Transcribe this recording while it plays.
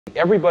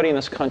Everybody in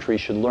this country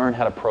should learn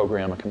how to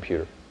program a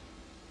computer,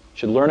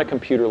 should learn a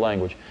computer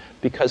language,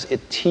 because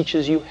it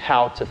teaches you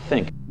how to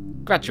think.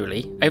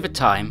 Gradually, over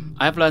time,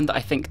 I have learned that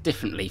I think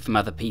differently from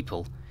other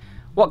people.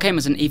 What came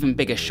as an even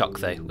bigger shock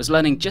though, was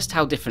learning just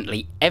how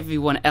differently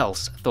everyone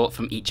else thought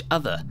from each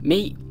other.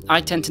 Me,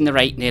 I tend to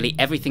narrate nearly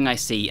everything I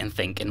see and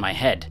think in my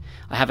head.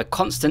 I have a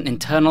constant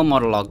internal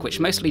monologue which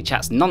mostly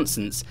chats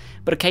nonsense,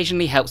 but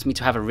occasionally helps me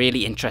to have a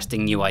really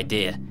interesting new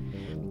idea.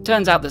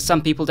 Turns out that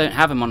some people don't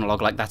have a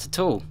monologue like that at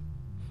all.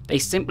 They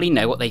simply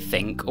know what they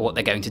think or what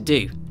they're going to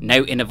do,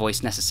 no inner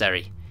voice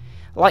necessary.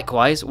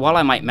 Likewise, while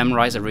I might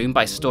memorise a room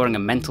by storing a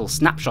mental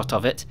snapshot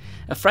of it,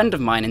 a friend of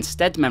mine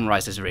instead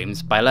memorises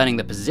rooms by learning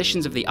the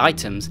positions of the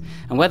items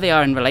and where they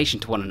are in relation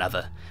to one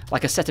another,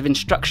 like a set of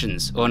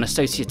instructions or an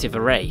associative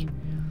array.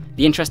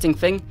 The interesting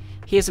thing,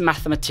 he is a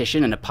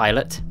mathematician and a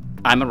pilot,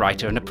 I'm a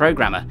writer and a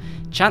programmer.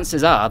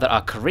 Chances are that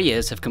our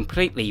careers have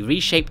completely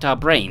reshaped our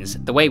brains,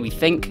 the way we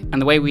think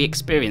and the way we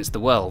experience the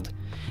world.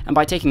 And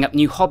by taking up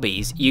new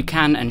hobbies, you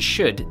can and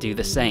should do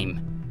the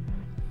same.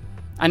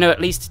 I know at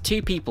least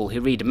 2 people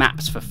who read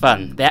maps for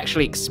fun. They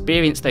actually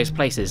experience those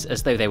places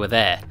as though they were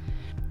there.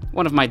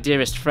 One of my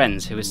dearest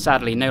friends, who is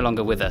sadly no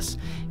longer with us,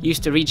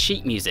 used to read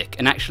sheet music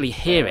and actually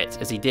hear it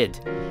as he did.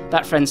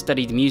 That friend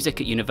studied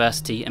music at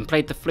university and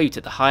played the flute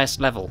at the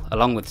highest level,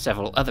 along with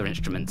several other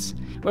instruments.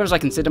 Whereas I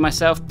consider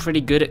myself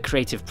pretty good at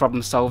creative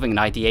problem solving and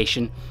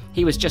ideation,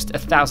 he was just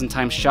 1,000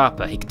 times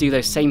sharper. He could do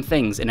those same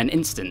things in an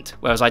instant,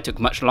 whereas I took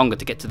much longer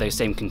to get to those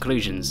same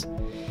conclusions.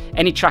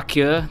 Any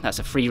traqueur, that's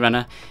a free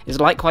runner, is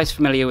likewise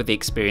familiar with the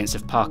experience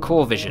of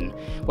parkour vision,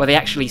 where they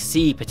actually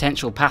see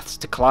potential paths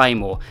to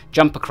climb or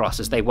jump across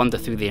as they wander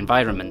through the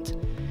environment.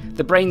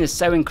 The brain is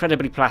so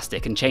incredibly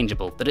plastic and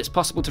changeable that it's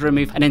possible to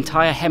remove an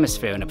entire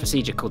hemisphere in a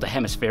procedure called a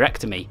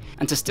hemispherectomy,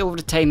 and to still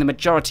retain the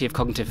majority of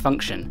cognitive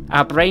function.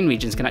 Our brain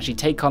regions can actually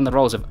take on the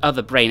roles of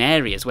other brain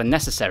areas when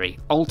necessary,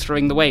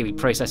 altering the way we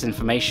process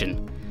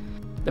information.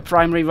 The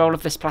primary role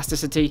of this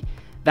plasticity?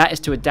 That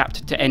is to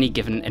adapt to any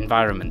given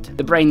environment.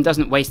 The brain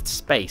doesn't waste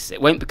space, it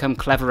won't become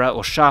cleverer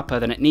or sharper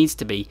than it needs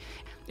to be,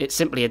 it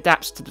simply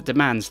adapts to the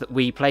demands that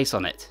we place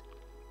on it.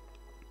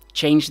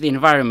 Change the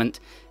environment,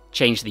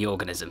 change the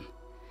organism.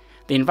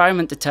 The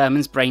environment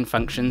determines brain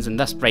functions and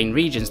thus brain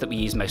regions that we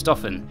use most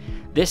often.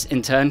 This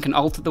in turn can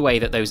alter the way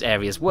that those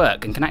areas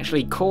work and can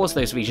actually cause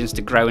those regions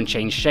to grow and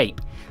change shape.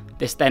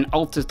 This then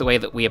alters the way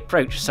that we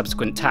approach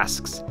subsequent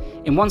tasks.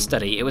 In one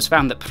study, it was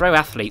found that pro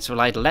athletes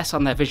relied less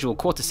on their visual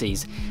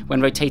cortices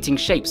when rotating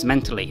shapes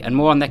mentally and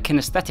more on their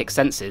kinesthetic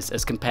senses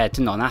as compared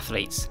to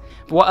non-athletes.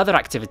 But what other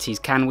activities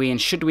can we and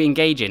should we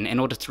engage in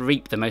order to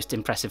reap the most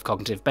impressive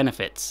cognitive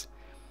benefits?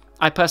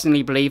 I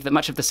personally believe that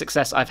much of the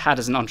success I've had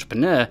as an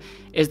entrepreneur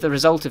is the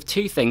result of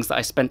 2 things that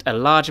I spent a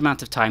large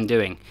amount of time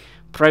doing: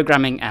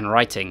 programming and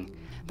writing.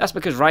 That's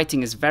because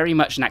writing is very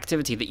much an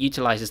activity that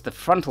utilises the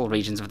frontal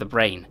regions of the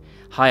brain,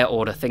 higher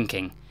order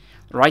thinking.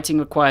 Writing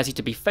requires you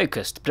to be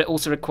focused, but it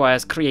also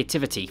requires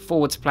creativity,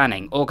 forwards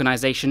planning,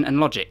 organisation and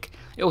logic.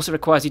 It also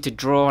requires you to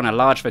draw on a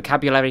large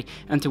vocabulary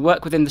and to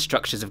work within the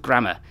structures of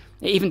grammar.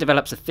 It even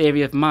develops a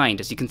theory of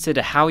mind as you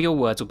consider how your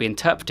words will be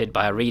interpreted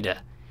by a reader.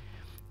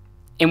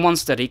 In one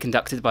study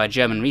conducted by a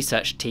German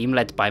research team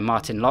led by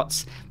Martin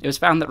Lotz, it was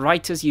found that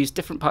writers use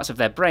different parts of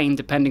their brain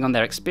depending on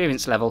their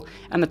experience level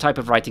and the type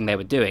of writing they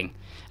were doing.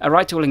 A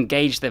writer will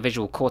engage their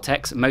visual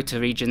cortex, motor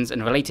regions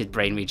and related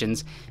brain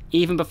regions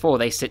even before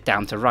they sit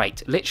down to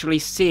write, literally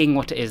seeing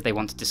what it is they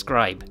want to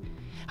describe.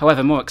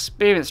 However, more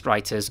experienced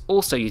writers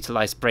also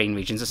utilise brain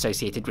regions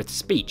associated with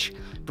speech,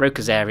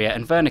 Broca's area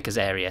and Wernicke's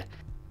area.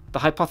 The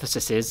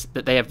hypothesis is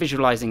that they are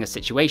visualising a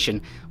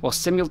situation while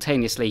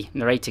simultaneously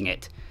narrating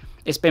it.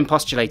 It's been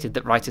postulated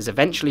that writers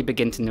eventually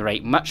begin to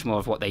narrate much more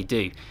of what they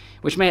do,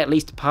 which may at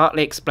least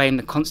partly explain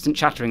the constant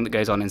chattering that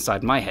goes on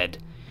inside my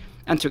head.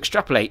 And to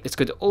extrapolate, this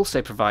could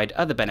also provide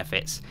other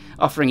benefits,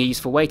 offering a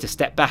useful way to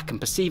step back and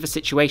perceive a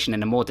situation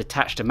in a more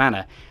detached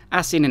manner,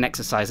 as seen in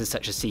exercises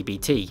such as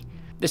CBT.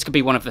 This could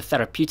be one of the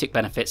therapeutic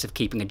benefits of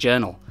keeping a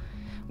journal.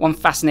 One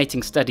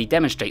fascinating study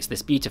demonstrates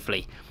this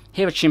beautifully.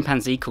 Here a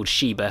chimpanzee called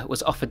Shiba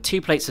was offered 2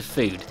 plates of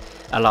food,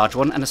 a large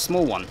one and a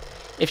small one.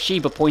 If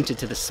Shiba pointed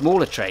to the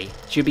smaller tray,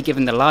 she would be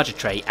given the larger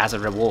tray as a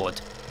reward.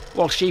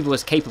 While Shiba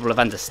was capable of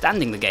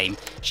understanding the game,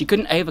 she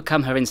couldn't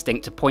overcome her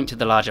instinct to point to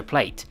the larger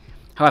plate.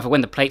 However,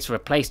 when the plates were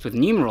replaced with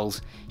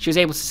numerals, she was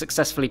able to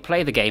successfully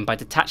play the game by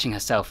detaching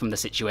herself from the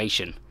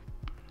situation.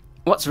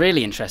 What's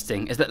really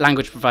interesting is that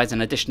language provides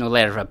an additional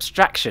layer of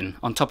abstraction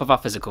on top of our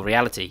physical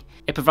reality.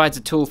 It provides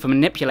a tool for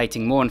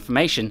manipulating more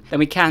information than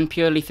we can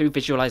purely through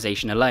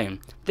visualization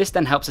alone. This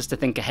then helps us to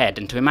think ahead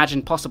and to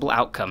imagine possible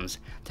outcomes,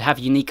 to have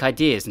unique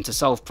ideas and to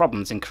solve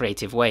problems in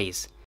creative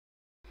ways.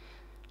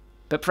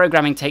 But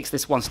programming takes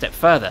this one step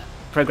further.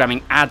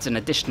 Programming adds an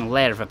additional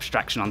layer of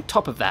abstraction on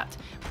top of that.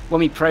 When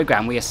we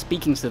program, we are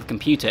speaking to the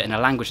computer in a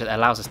language that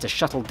allows us to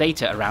shuttle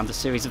data around a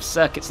series of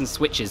circuits and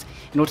switches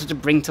in order to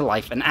bring to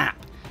life an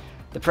app.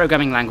 The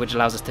programming language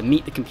allows us to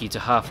meet the computer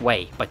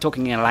halfway by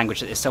talking in a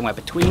language that is somewhere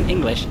between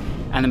English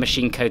and the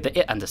machine code that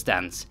it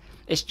understands.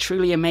 It's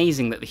truly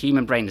amazing that the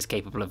human brain is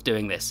capable of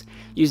doing this.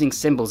 Using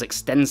symbols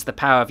extends the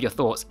power of your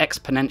thoughts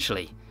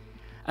exponentially.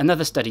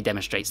 Another study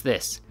demonstrates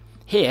this.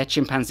 Here,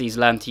 chimpanzees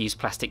learned to use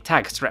plastic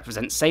tags to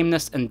represent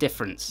sameness and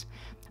difference.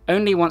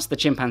 Only once the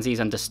chimpanzees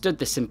understood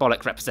this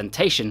symbolic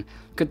representation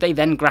could they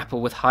then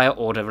grapple with higher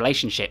order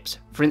relationships.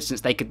 For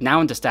instance, they could now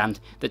understand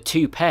that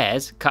two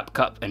pairs,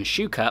 cup and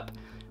shoe cup,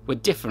 were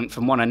different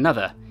from one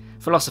another.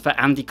 Philosopher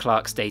Andy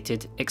Clark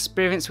stated,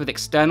 "Experience with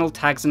external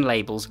tags and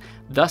labels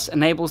thus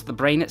enables the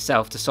brain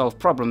itself to solve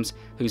problems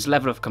whose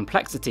level of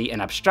complexity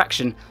and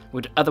abstraction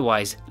would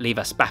otherwise leave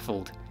us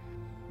baffled."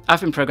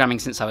 I've been programming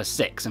since I was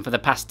 6, and for the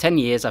past 10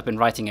 years I've been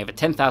writing over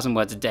 10,000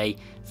 words a day,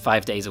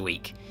 5 days a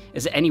week.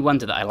 Is it any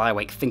wonder that I lie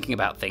awake thinking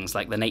about things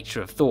like the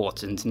nature of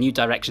thought and new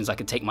directions I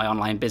could take my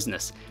online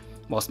business,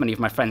 whilst many of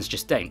my friends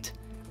just don't?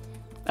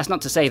 That's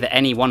not to say that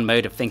any one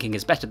mode of thinking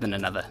is better than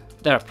another.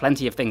 There are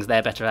plenty of things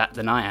they're better at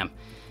than I am.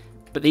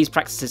 But these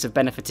practices have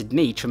benefited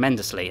me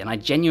tremendously, and I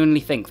genuinely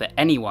think that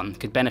anyone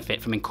could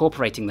benefit from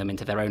incorporating them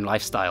into their own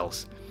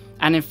lifestyles.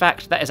 And in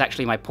fact, that is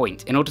actually my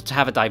point. In order to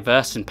have a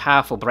diverse and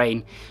powerful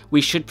brain,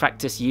 we should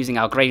practice using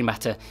our grey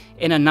matter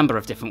in a number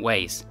of different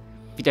ways.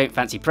 If you don't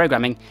fancy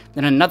programming,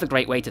 then another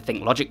great way to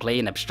think logically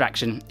in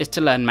abstraction is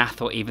to learn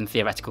math or even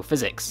theoretical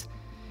physics.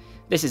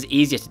 This is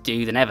easier to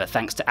do than ever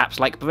thanks to apps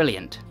like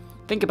Brilliant.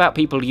 Think about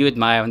people you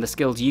admire and the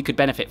skills you could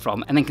benefit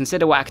from, and then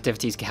consider what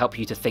activities can help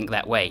you to think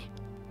that way.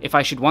 If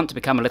I should want to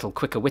become a little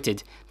quicker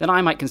witted, then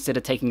I might consider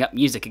taking up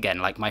music again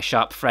like my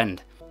sharp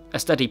friend. A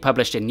study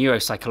published in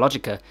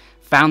Neuropsychologica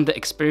found that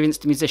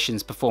experienced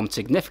musicians performed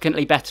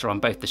significantly better on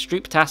both the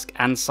Stroop task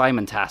and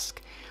Simon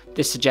task.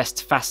 This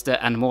suggests faster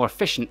and more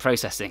efficient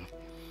processing.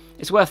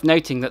 It's worth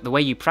noting that the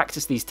way you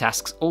practice these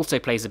tasks also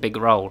plays a big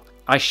role.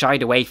 I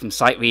shied away from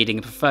sight reading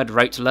and preferred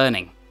rote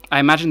learning. I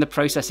imagine the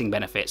processing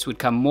benefits would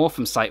come more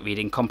from sight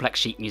reading complex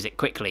sheet music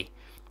quickly.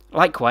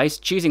 Likewise,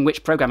 choosing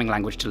which programming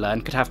language to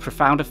learn could have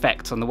profound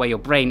effects on the way your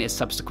brain is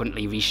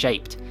subsequently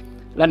reshaped.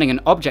 Learning an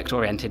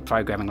object-oriented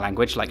programming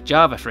language like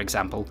Java, for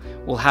example,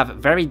 will have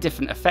very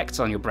different effects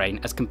on your brain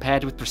as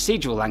compared with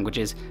procedural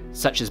languages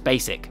such as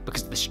BASIC,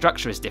 because the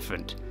structure is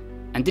different.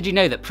 And did you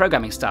know that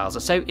programming styles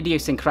are so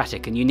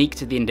idiosyncratic and unique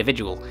to the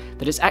individual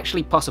that it's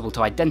actually possible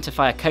to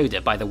identify a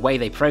coder by the way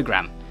they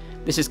program?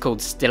 This is called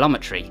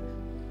stylometry.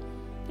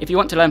 If you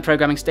want to learn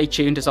programming, stay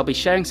tuned, as I'll be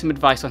sharing some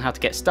advice on how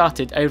to get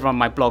started over on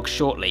my blog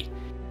shortly.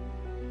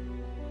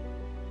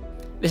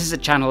 This is a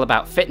channel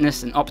about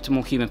fitness and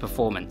optimal human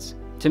performance.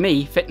 To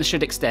me, fitness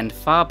should extend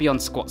far beyond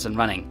squats and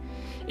running.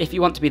 If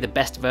you want to be the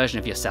best version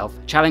of yourself,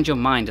 challenge your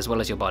mind as well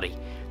as your body.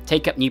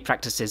 Take up new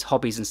practices,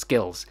 hobbies and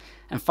skills,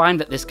 and find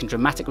that this can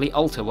dramatically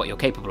alter what you're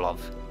capable of.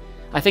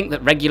 I think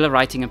that regular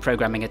writing and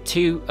programming are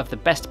two of the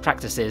best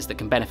practices that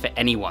can benefit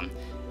anyone.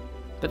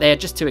 But they are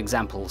just two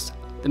examples.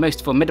 The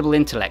most formidable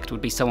intellect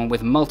would be someone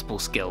with multiple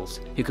skills,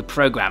 who could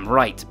program,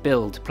 write,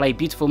 build, play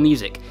beautiful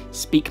music,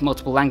 speak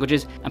multiple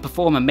languages, and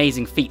perform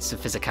amazing feats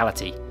of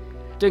physicality.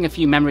 Doing a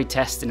few memory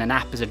tests in an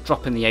app is a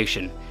drop in the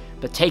ocean,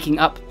 but taking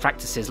up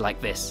practices like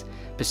this,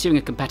 pursuing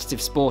a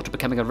competitive sport or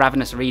becoming a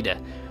ravenous reader,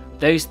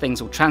 those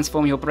things will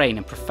transform your brain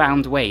in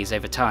profound ways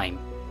over time.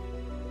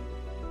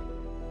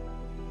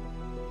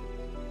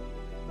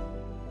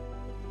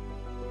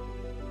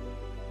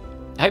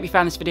 I hope you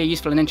found this video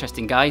useful and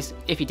interesting, guys.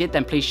 If you did,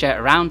 then please share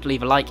it around,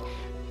 leave a like.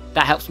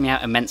 That helps me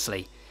out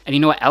immensely. And you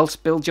know what else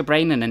builds your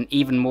brain in an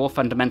even more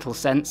fundamental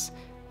sense?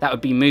 That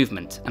would be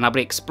movement, and I'll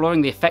be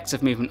exploring the effects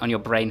of movement on your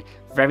brain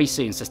very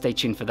soon, so stay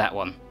tuned for that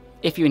one.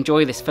 If you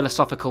enjoy this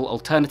philosophical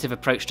alternative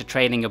approach to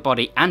training your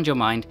body and your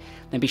mind,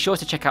 then be sure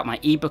to check out my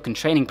ebook and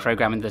training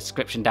program in the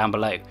description down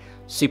below,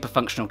 Super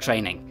Functional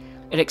Training.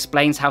 It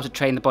explains how to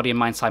train the body and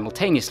mind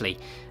simultaneously,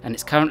 and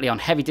it's currently on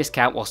heavy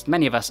discount whilst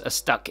many of us are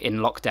stuck in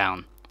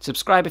lockdown.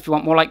 Subscribe if you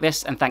want more like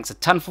this, and thanks a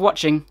ton for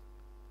watching.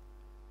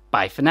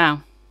 Bye for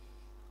now.